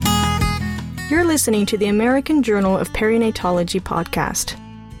You're listening to the American Journal of Perinatology podcast.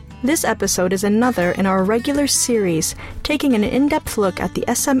 This episode is another in our regular series taking an in-depth look at the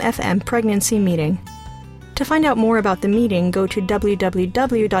SMFM pregnancy meeting. To find out more about the meeting, go to www.smfm.org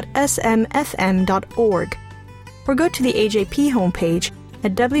or go to the AJP homepage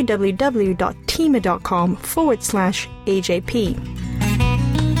at www.tema.com/AJP.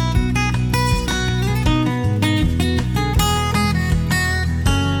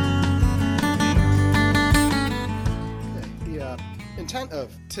 Intent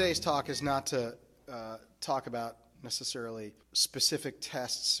of today's talk is not to talk about necessarily specific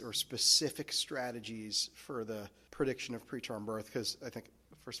tests or specific strategies for the prediction of preterm birth, because I think,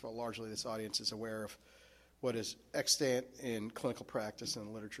 first of all, largely this audience is aware of what is extant in clinical practice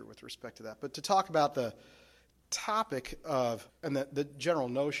and literature with respect to that. But to talk about the topic of, and the general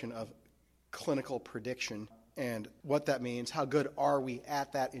notion of clinical prediction and what that means, how good are we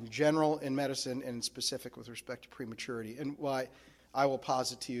at that in general in medicine and in specific with respect to prematurity, and why I will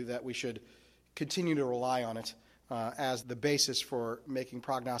posit to you that we should continue to rely on it as the basis for making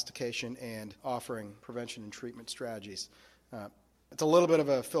prognostication and offering prevention and treatment strategies. It's a little bit of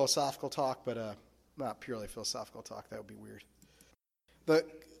a philosophical talk, but not purely philosophical talk. That would be weird.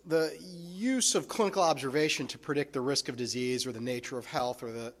 The use of clinical observation to predict the risk of disease or the nature of health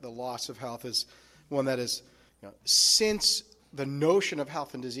or the loss of health is one that is, since the notion of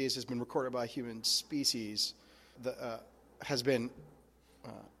health and disease has been recorded by human species, has been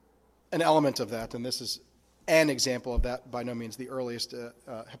an element of that, and this is an example of that, by no means the earliest.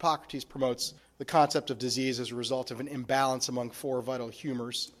 Hippocrates promotes the concept of disease as a result of an imbalance among four vital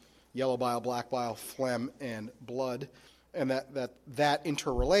humors: yellow bile, black bile, phlegm, and blood, and that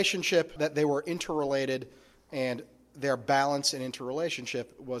interrelationship, that they were interrelated, and their balance and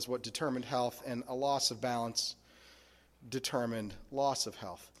interrelationship was what determined health, and a loss of balance determined loss of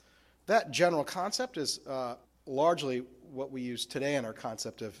health. That general concept is largely what we use today in our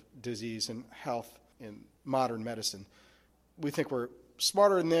concept of disease and health in modern medicine. We think we're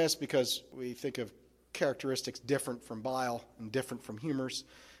smarter than this because we think of characteristics different from bile and different from humors.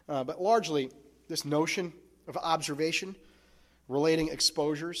 But largely, this notion of observation, relating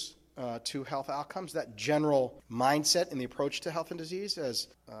exposures to health outcomes, that general mindset in the approach to health and disease has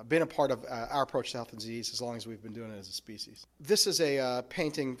been a part of our approach to health and disease as long as we've been doing it as a species. This is a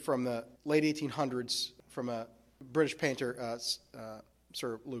painting from the late 1800s from a British painter,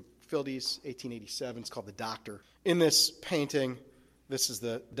 Sir Luke Fildes, 1887. It's called The Doctor. In this painting, this is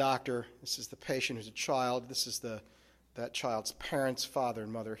the doctor, this is the patient who's a child, this is that child's parents, father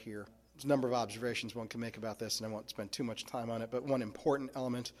and mother here. There's a number of observations one can make about this, and I won't spend too much time on it, but one important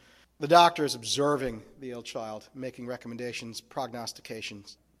element: the doctor is observing the ill child, making recommendations,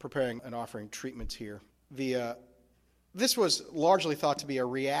 prognostications, preparing and offering treatments here. This was largely thought to be a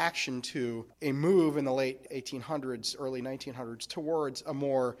reaction to a move in the late 1800s, early 1900s, towards a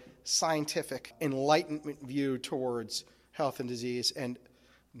more scientific Enlightenment view towards health and disease, and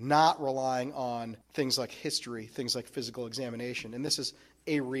not relying on things like history, things like physical examination. And this is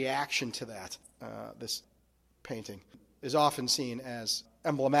a reaction to that. This painting is often seen as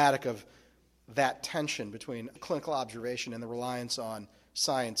emblematic of that tension between clinical observation and the reliance on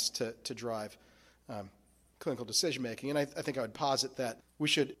science to drive clinical decision-making. And I think I would posit that we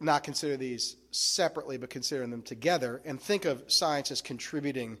should not consider these separately, but consider them together, and think of science as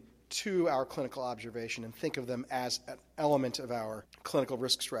contributing to our clinical observation, and think of them as an element of our clinical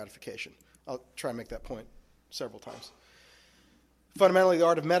risk stratification. I'll try and make that point several times. Fundamentally, the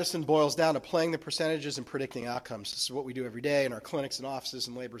art of medicine boils down to playing the percentages and predicting outcomes. This is what we do every day in our clinics and offices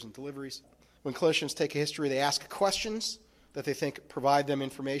and labors and deliveries. When clinicians take a history, they ask questions that they think provide them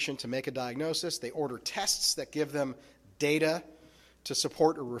information to make a diagnosis. They order tests that give them data to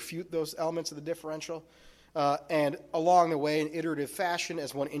support or refute those elements of the differential. And along the way, in iterative fashion,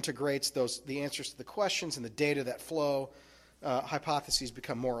 as one integrates the answers to the questions and the data that flow, hypotheses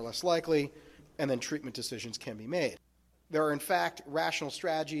become more or less likely, and then treatment decisions can be made. There are, in fact, rational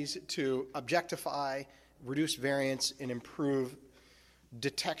strategies to objectify, reduce variance, and improve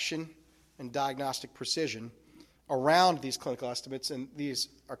detection and diagnostic precision around these clinical estimates, and these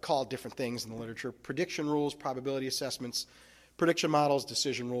are called different things in the literature: prediction rules, probability assessments, prediction models,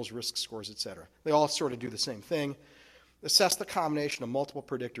 decision rules, risk scores, etc. They all sort of do the same thing. Assess the combination of multiple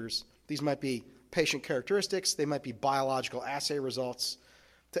predictors. These might be patient characteristics, they might be biological assay results,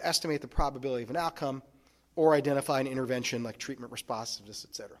 to estimate the probability of an outcome or identify an intervention like treatment responsiveness,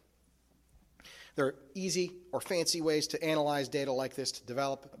 etc. There are easy or fancy ways to analyze data like this, to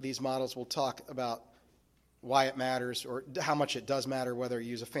develop these models. We'll talk about why it matters, or how much it does matter, whether you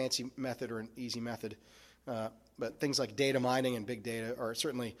use a fancy method or an easy method. But things like data mining and big data are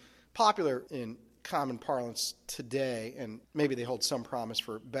certainly popular in common parlance today, and maybe they hold some promise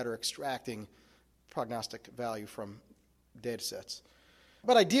for better extracting prognostic value from data sets.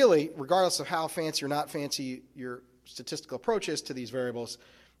 But ideally, regardless of how fancy or not fancy your statistical approach is to these variables,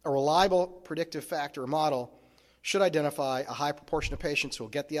 a reliable predictive factor or model should identify a high proportion of patients who will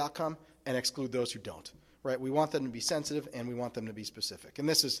get the outcome and exclude those who don't. Right? We want them to be sensitive and we want them to be specific. And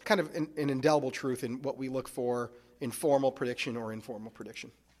this is kind of an indelible truth in what we look for in formal prediction or informal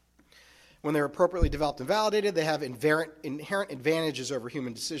prediction. When they're appropriately developed and validated, they have inherent advantages over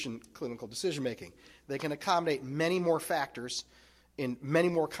human clinical decision making. They can accommodate many more factors in many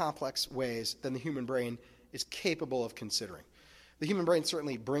more complex ways than the human brain is capable of considering. The human brain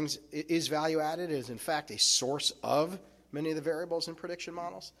certainly is value added. It is in fact a source of many of the variables in prediction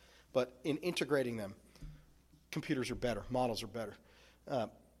models, but in integrating them, computers are better, models are better.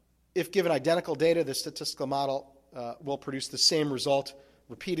 If given identical data, the statistical model will produce the same result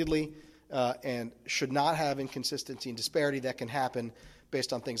repeatedly and should not have inconsistency and disparity that can happen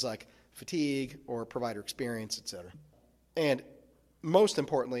based on things like fatigue or provider experience, et cetera. And most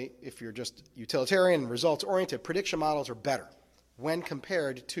importantly, if you're just utilitarian and results-oriented, prediction models are better when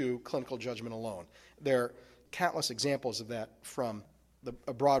compared to clinical judgment alone. There are countless examples of that from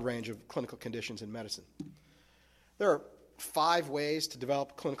a broad range of clinical conditions in medicine. There are 5 ways to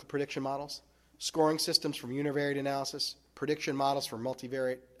develop clinical prediction models: scoring systems from univariate analysis, prediction models for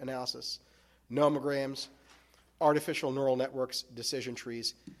multivariate analysis, nomograms, artificial neural networks, decision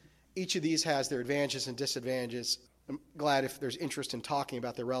trees. Each of these has their advantages and disadvantages. I'm glad if there's interest in talking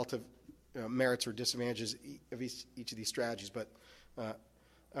about the relative merits or disadvantages of each of these strategies, but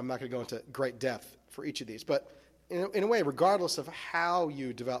I'm not going to go into great depth for each of these. But in a way, regardless of how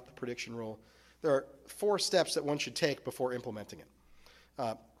you develop the prediction rule, there are 4 steps that one should take before implementing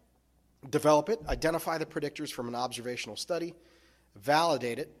it. Develop it, identify the predictors from an observational study,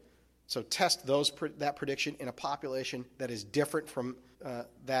 validate it, so test that prediction in a population that is different from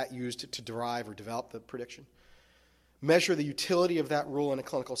that used to derive or develop the prediction. Measure the utility of that rule in a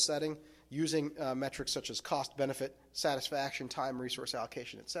clinical setting using metrics such as cost, benefit, satisfaction, time, resource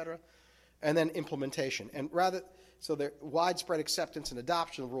allocation, et cetera. And then implementation. So there widespread acceptance and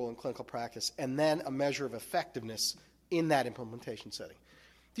adoption of the rule in clinical practice, and then a measure of effectiveness in that implementation setting.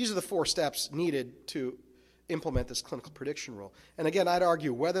 These are the 4 steps needed to implement this clinical prediction rule. And again, I'd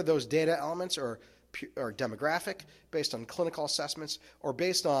argue whether those data elements are demographic, based on clinical assessments, or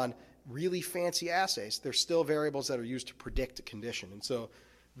based on really fancy assays, they're still variables that are used to predict a condition. And so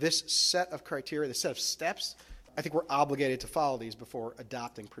this set of criteria, this set of steps, I think we're obligated to follow these before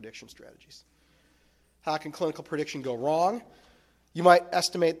adopting prediction strategies. How can clinical prediction go wrong? You might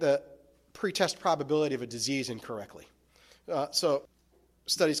estimate the pretest probability of a disease incorrectly. So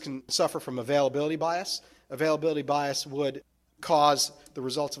studies can suffer from availability bias. Availability bias would cause the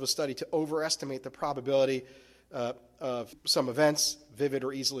results of a study to overestimate the probability of some events, vivid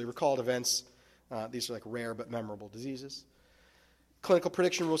or easily recalled events. These are like rare but memorable diseases. Clinical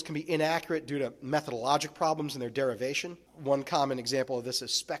prediction rules can be inaccurate due to methodologic problems in their derivation. One common example of this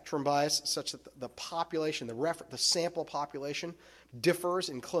is spectrum bias, such that the population, the sample population, differs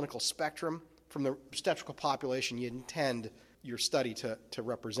in clinical spectrum from the statistical population you intend your study to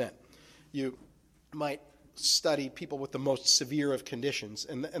represent. You might study people with the most severe of conditions,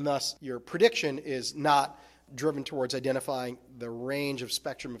 and thus your prediction is not driven towards identifying the range of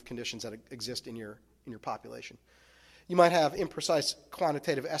spectrum of conditions that exist in your population. You might have imprecise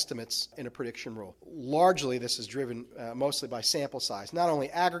quantitative estimates in a prediction rule. Largely, this is driven mostly by sample size, not only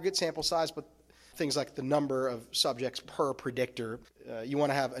aggregate sample size, but things like the number of subjects per predictor. You want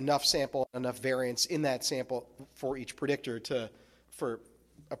to have enough sample, enough variance in that sample for each predictor for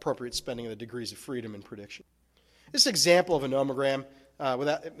appropriate spending of the degrees of freedom in prediction. This example of a nomogram,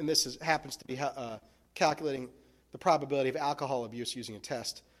 and this happens to be calculating the probability of alcohol abuse using a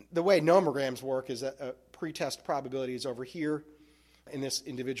test. The way nomograms work is that a pretest probability is over here. In this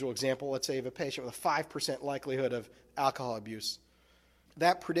individual example, let's say you have a patient with a 5% likelihood of alcohol abuse.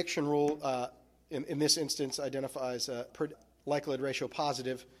 That prediction rule, in this instance, identifies a likelihood ratio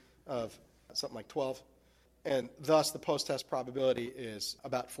positive of something like 12. And thus, the post-test probability is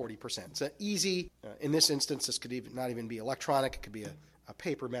about 40%. It's an easy, in this instance, this could not even be electronic. It could be a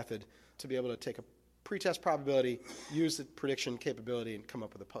paper method to be able to take a pretest probability, use the prediction capability, and come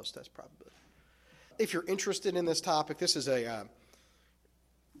up with a post-test probability. If you're interested in this topic, this is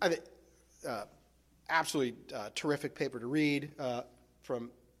absolutely terrific paper to read from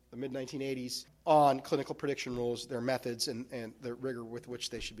the mid-1980s on clinical prediction rules, their methods, and the rigor with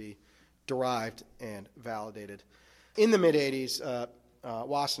which they should be derived and validated. In the mid-80s,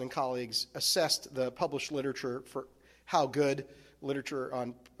 Wasson and colleagues assessed the published literature for how good literature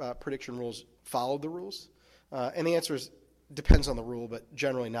on prediction rules followed the rules? And the answer is depends on the rule, but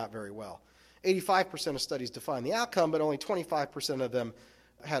generally not very well. 85% of studies define the outcome, but only 25% of them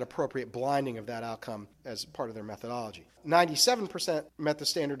had appropriate blinding of that outcome as part of their methodology. 97% met the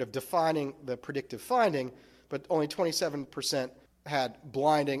standard of defining the predictive finding, but only 27% had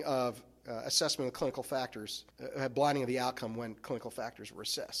blinding of assessment of clinical factors, had blinding of the outcome when clinical factors were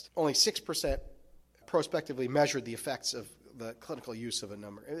assessed. Only 6% prospectively measured the effects of the clinical use of a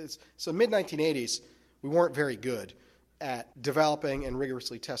number. So mid-1980s, we weren't very good at developing and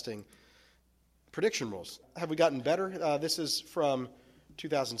rigorously testing prediction rules. Have we gotten better? This is from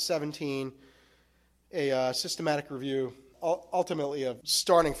 2017, a systematic review, ultimately of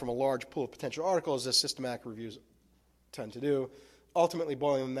starting from a large pool of potential articles, as systematic reviews tend to do, ultimately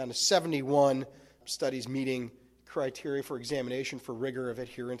boiling them down to 71 studies meeting criteria for examination for rigor of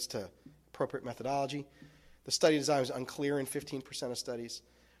adherence to appropriate methodology. The study design was unclear in 15% of studies.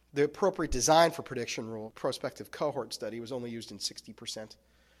 The appropriate design for prediction rule, prospective cohort study, was only used in 60%.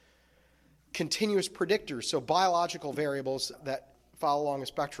 Continuous predictors, so biological variables that follow along a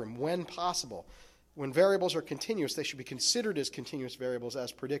spectrum, when possible. When variables are continuous, they should be considered as continuous variables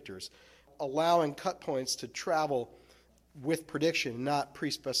as predictors, allowing cut points to travel with prediction, not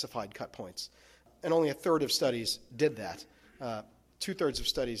pre-specified cut points. And only a third of studies did that. Two-thirds of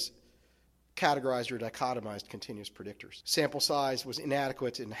studies categorized or dichotomized continuous predictors. Sample size was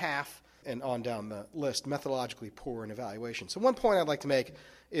inadequate in half, and on down the list, methodologically poor in evaluation. So one point I'd like to make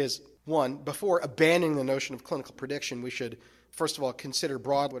is, one, before abandoning the notion of clinical prediction, we should, first of all, consider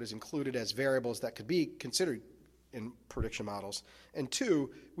broad what is included as variables that could be considered in prediction models. And two,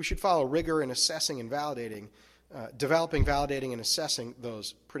 we should follow rigor in assessing and validating, developing, validating, and assessing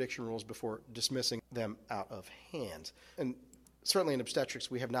those prediction rules before dismissing them out of hand. And certainly in obstetrics,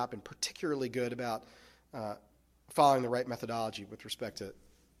 we have not been particularly good about following the right methodology with respect to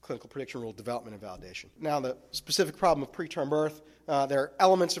clinical prediction rule development and validation. Now, the specific problem of preterm birth, there are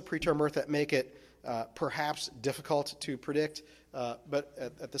elements of preterm birth that make it perhaps difficult to predict, but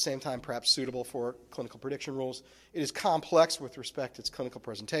at the same time perhaps suitable for clinical prediction rules. It is complex with respect to its clinical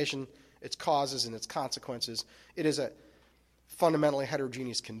presentation, its causes, and its consequences. It is a fundamentally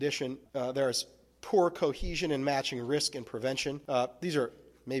heterogeneous condition. There is poor cohesion in matching risk and prevention. These are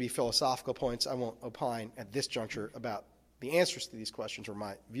maybe philosophical points. I won't opine at this juncture about the answers to these questions or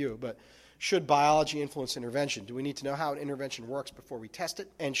my view, but should biology influence intervention? Do we need to know how an intervention works before we test it?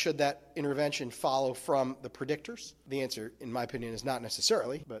 And should that intervention follow from the predictors? The answer, in my opinion, is not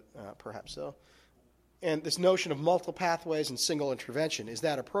necessarily, but perhaps so. And this notion of multiple pathways and single intervention, is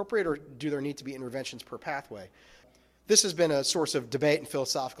that appropriate, or do there need to be interventions per pathway? This has been a source of debate and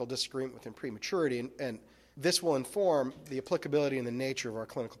philosophical disagreement within prematurity, and this will inform the applicability and the nature of our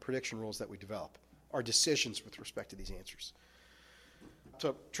clinical prediction rules that we develop, our decisions with respect to these answers.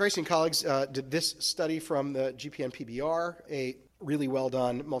 So Tracy and colleagues did this study from the GPN-PBR, a really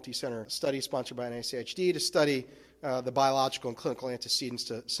well-done multi-center study sponsored by NICHD to study the biological and clinical antecedents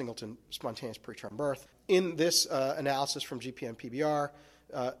to singleton spontaneous preterm birth. In this analysis from GPN-PBR,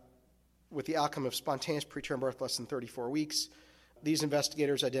 with the outcome of spontaneous preterm birth less than 34 weeks, these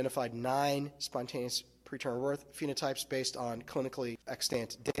investigators identified 9 spontaneous preterm birth phenotypes based on clinically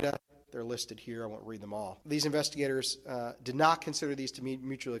extant data. They're listed here. I won't read them all. These investigators did not consider these to be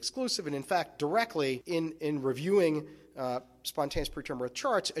mutually exclusive, and in fact, directly in reviewing spontaneous preterm birth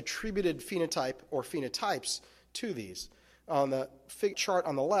charts, attributed phenotype or phenotypes to these. On the chart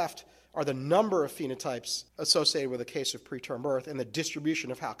on the left are the number of phenotypes associated with a case of preterm birth and the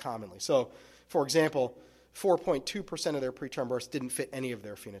distribution of how commonly. So, for example, 4.2% of their preterm births didn't fit any of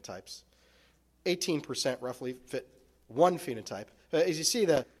their phenotypes. 18% roughly fit one phenotype. As you see,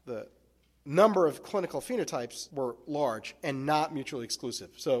 the number of clinical phenotypes were large and not mutually exclusive.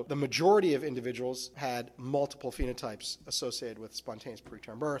 So the majority of individuals had multiple phenotypes associated with spontaneous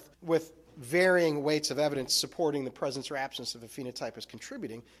preterm birth, with varying weights of evidence supporting the presence or absence of a phenotype as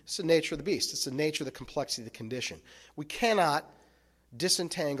contributing. It's the nature of the beast. It's the nature of the complexity of the condition. We cannot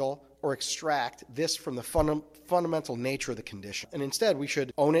disentangle or extract this from the fundamental nature of the condition. And instead, we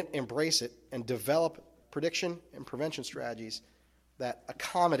should own it, embrace it, and develop prediction and prevention strategies that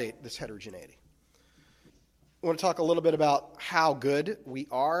accommodate this heterogeneity. I want to talk a little bit about how good we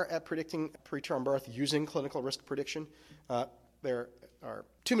are at predicting preterm birth using clinical risk prediction. There are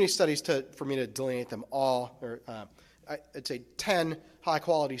too many studies for me to delineate them all. I'd say 10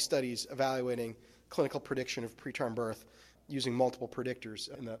 high-quality studies evaluating clinical prediction of preterm birth using multiple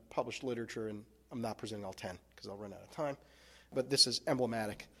predictors in the published literature, and I'm not presenting all 10 because I'll run out of time. But this is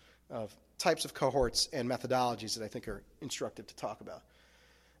emblematic of types of cohorts and methodologies that I think are instructive to talk about.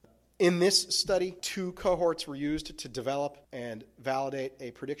 In this study, 2 cohorts were used to develop and validate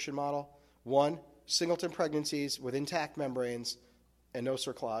a prediction model. One, singleton pregnancies with intact membranes and no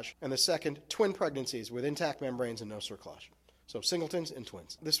cerclage, and the second, twin pregnancies with intact membranes and no cerclage. So singletons and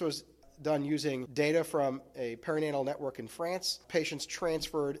twins. This was done using data from a perinatal network in France. Patients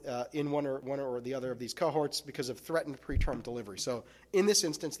transferred in one or the other of these cohorts because of threatened preterm delivery. So in this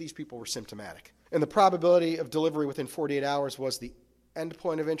instance, these people were symptomatic. And the probability of delivery within 48 hours was the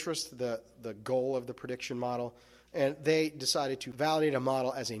endpoint of interest, the goal of the prediction model. And they decided to validate a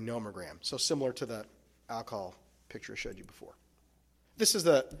model as a nomogram, so similar to the alcohol picture I showed you before. This is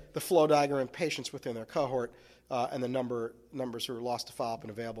the flow diagram of patients within their cohort, and the numbers who are lost to follow-up and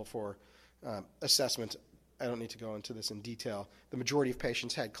available for assessment. I don't need to go into this in detail. The majority of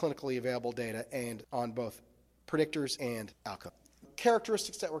patients had clinically available data and on both predictors and outcome.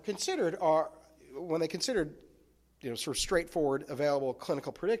 Characteristics that were considered are, when they considered sort of straightforward available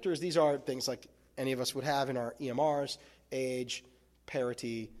clinical predictors, these are things like any of us would have in our EMRs: age,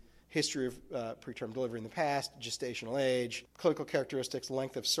 parity, history of preterm delivery in the past, gestational age, clinical characteristics,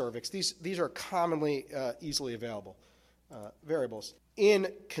 length of cervix. These are commonly easily available variables.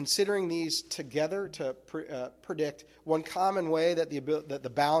 In considering these together to predict, one common way that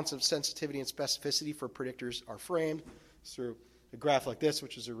the balance of sensitivity and specificity for predictors are framed is through a graph like this,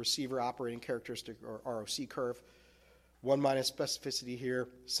 which is a receiver operating characteristic, or ROC curve. 1 minus specificity here,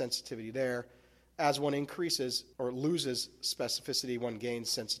 sensitivity there. As one increases or loses specificity, one gains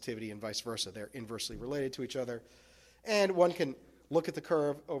sensitivity, and vice versa. They're inversely related to each other. And one can look at the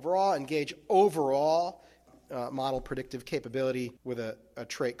curve overall and gauge overall model predictive capability with a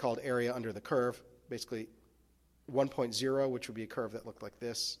trait called area under the curve. Basically, 1.0, which would be a curve that looked like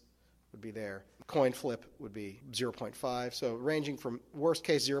this, would be there. Coin flip would be 0.5. So ranging from worst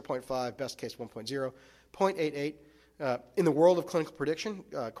case 0.5, best case 1.0, 0.88. In the world of clinical prediction,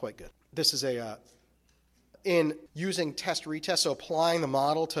 quite good. This is in using test-retest, so applying the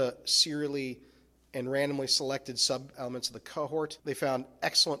model to serially and randomly selected sub-elements of the cohort, they found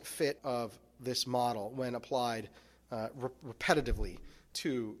excellent fit of this model when applied repetitively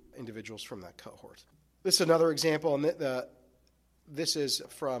to individuals from that cohort. This is another example, and this is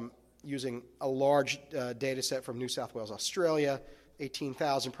from using a large data set from New South Wales, Australia,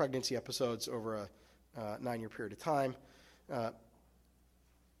 18,000 pregnancy episodes over a 9-year period of time.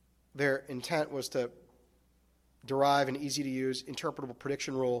 Their intent was to derive an easy-to-use interpretable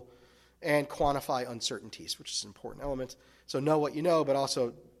prediction rule and quantify uncertainties, which is an important element. So know what you know, but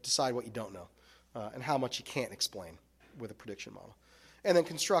also decide what you don't know, and how much you can't explain with a prediction model. And then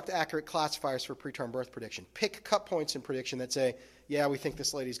construct accurate classifiers for preterm birth prediction. Pick cut points in prediction that say, yeah, we think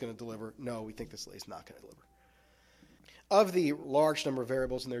this lady's going to deliver. No, we think this lady's not going to deliver. Of the large number of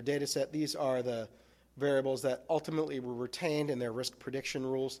variables in their data set, these are the variables that ultimately were retained in their risk prediction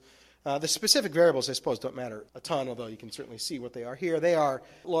rules. The specific variables, I suppose, don't matter a ton, although you can certainly see what they are here. They are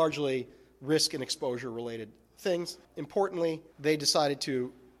largely risk and exposure-related things. Importantly, they decided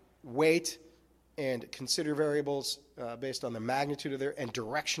to weight and consider variables based on the magnitude of their and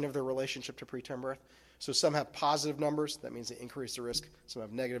direction of their relationship to preterm birth. So some have positive numbers, that means they increase the risk. Some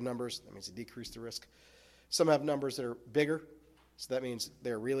have negative numbers, that means they decrease the risk. Some have numbers that are bigger, so that means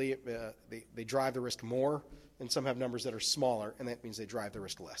they're really they drive the risk more. And some have numbers that are smaller, and that means they drive the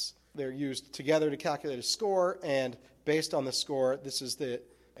risk less. They're used together to calculate a score, and based on the score, this is the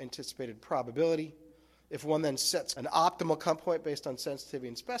anticipated probability. If one then sets an optimal cut point based on sensitivity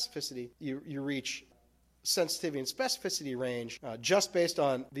and specificity, you reach sensitivity and specificity range just based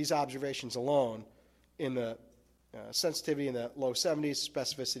on these observations alone in the sensitivity in the low 70s,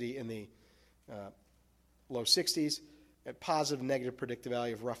 specificity in the low 60s, at positive and negative predictive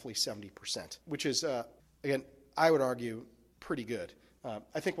value of roughly 70%, which is, again, I would argue pretty good.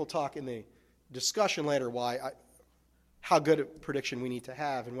 I think we'll talk in the discussion later how good a prediction we need to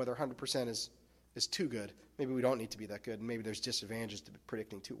have and whether 100% is too good. Maybe we don't need to be that good, and maybe there's disadvantages to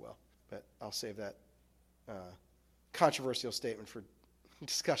predicting too well. But I'll save that controversial statement for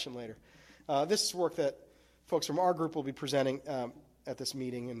discussion later. This is work that folks from our group will be presenting at this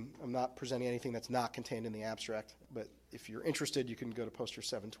meeting, and I'm not presenting anything that's not contained in the abstract, but if you're interested, you can go to poster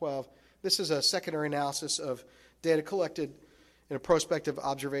 712. This is a secondary analysis of data collected in a prospective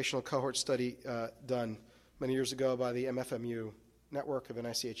observational cohort study done many years ago by the MFMU network of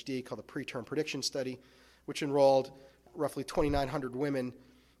NICHD called the Preterm Prediction Study, which enrolled roughly 2,900 women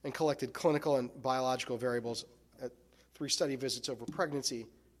and collected clinical and biological variables at 3 study visits over pregnancy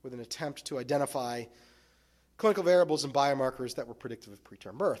with an attempt to identify clinical variables and biomarkers that were predictive of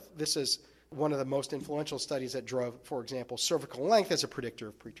preterm birth. This is one of the most influential studies that drove, for example, cervical length as a predictor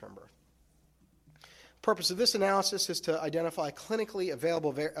of preterm birth. Purpose of this analysis is to identify clinically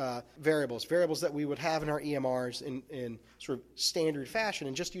available variables that we would have in our EMRs in sort of standard fashion,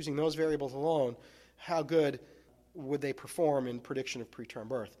 and just using those variables alone, how good would they perform in prediction of preterm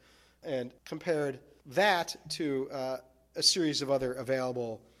birth, and compared that to a series of other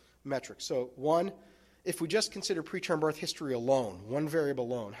available metrics. So one, if we just consider preterm birth history alone, one variable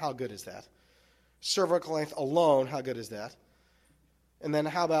alone, how good is that? Cervical length alone, how good is that? And then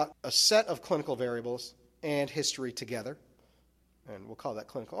how about a set of clinical variables and history together? And we'll call that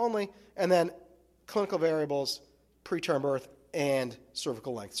clinical only. And then clinical variables, preterm birth, and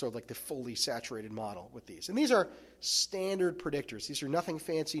cervical length, sort of like the fully saturated model with these. And these are standard predictors. These are nothing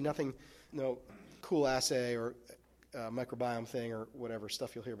fancy, nothing, no cool assay or microbiome thing or whatever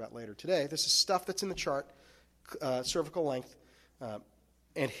stuff you'll hear about later today. This is stuff that's in the chart, cervical length,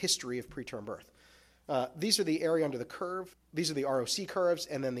 and history of preterm birth. These are the area under the curve. These are the ROC curves,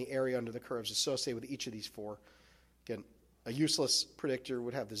 and then the area under the curves associated with each of these four. Again, a useless predictor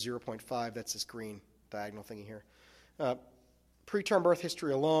would have the 0.5. That's this green diagonal thingy here. Preterm birth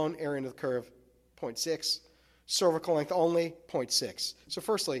history alone, area under the curve, 0.6. Cervical length only, 0.6. So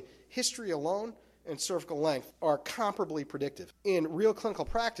firstly, history alone and cervical length are comparably predictive. In real clinical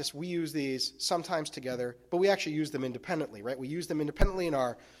practice, we use these sometimes together, but we actually use them independently, right? We use them independently in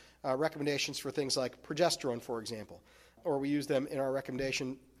our recommendations for things like progesterone, for example, or we use them in our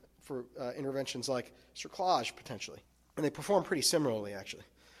recommendation for interventions like cerclage, potentially. And they perform pretty similarly, actually.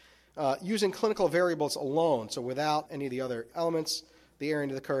 Using clinical variables alone, so without any of the other elements, the area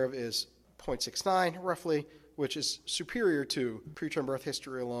under the curve is 0.69, roughly, which is superior to preterm birth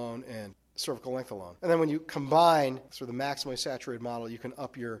history alone and cervical length alone. And then when you combine sort of the maximally saturated model, you can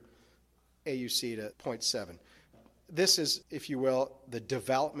up your AUC to 0.7. This is, if you will, the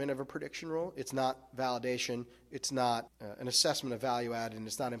development of a prediction rule. It's not validation. It's not an assessment of value added, and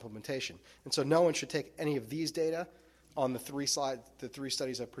it's not implementation. And so no one should take any of these data on the three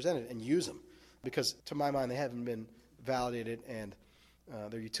studies I've presented and use them, because to my mind they haven't been validated and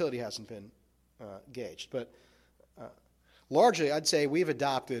their utility hasn't been gauged. But largely I'd say we've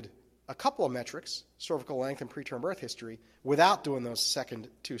adopted a couple of metrics, cervical length and preterm birth history, without doing those second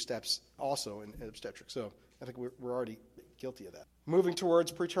two steps also in obstetrics. So I think we're already guilty of that. Moving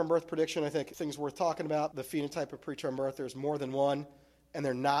towards preterm birth prediction, I think things worth talking about. The phenotype of preterm birth, there's more than one, and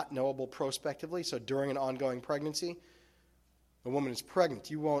they're not knowable prospectively. So during an ongoing pregnancy, a woman is pregnant.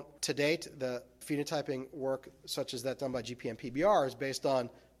 You won't, to date, the phenotyping work such as that done by GPM-PBR is based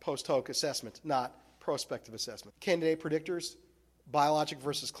on post-hoc assessment, not prospective assessment. Candidate predictors, biologic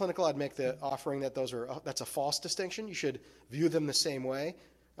versus clinical, I'd make the offering that that's a false distinction. You should view them the same way,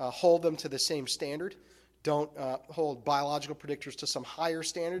 hold them to the same standard. Don't hold biological predictors to some higher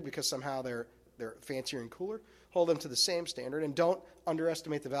standard because somehow they're fancier and cooler. Hold them to the same standard, and don't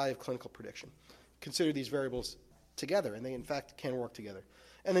underestimate the value of clinical prediction. Consider these variables together, and they in fact can work together.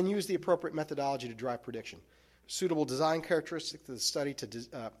 And then use the appropriate methodology to drive prediction. Suitable design characteristics of the study to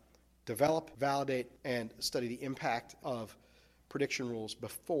develop, validate, and study the impact of prediction rules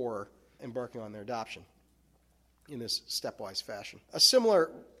before embarking on their adoption in this stepwise fashion.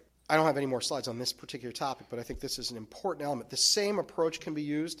 I don't have any more slides on this particular topic, but I think this is an important element. The same approach can be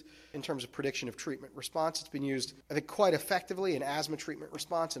used in terms of prediction of treatment response. It's been used, I think, quite effectively in asthma treatment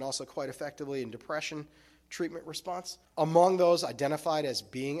response and also quite effectively in depression treatment response. Among those identified as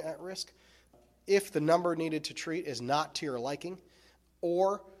being at risk, if the number needed to treat is not to your liking,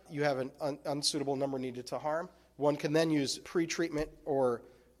 or you have an unsuitable number needed to harm, one can then use pre-treatment or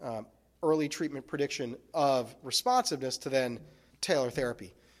early treatment prediction of responsiveness to then tailor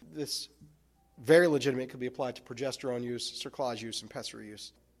therapy. This very legitimate could be applied to progesterone use, cerclage use, and pessary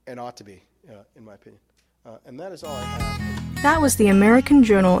use, and ought to be, in my opinion. And that is all I have. That was the American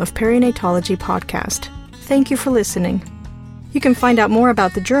Journal of Perinatology podcast. Thank you for listening. You can find out more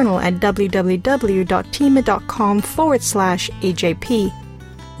about the journal at www.tima.com/AJP,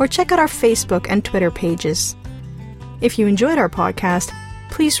 or check out our Facebook and Twitter pages. If you enjoyed our podcast,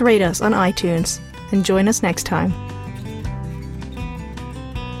 please rate us on iTunes and join us next time.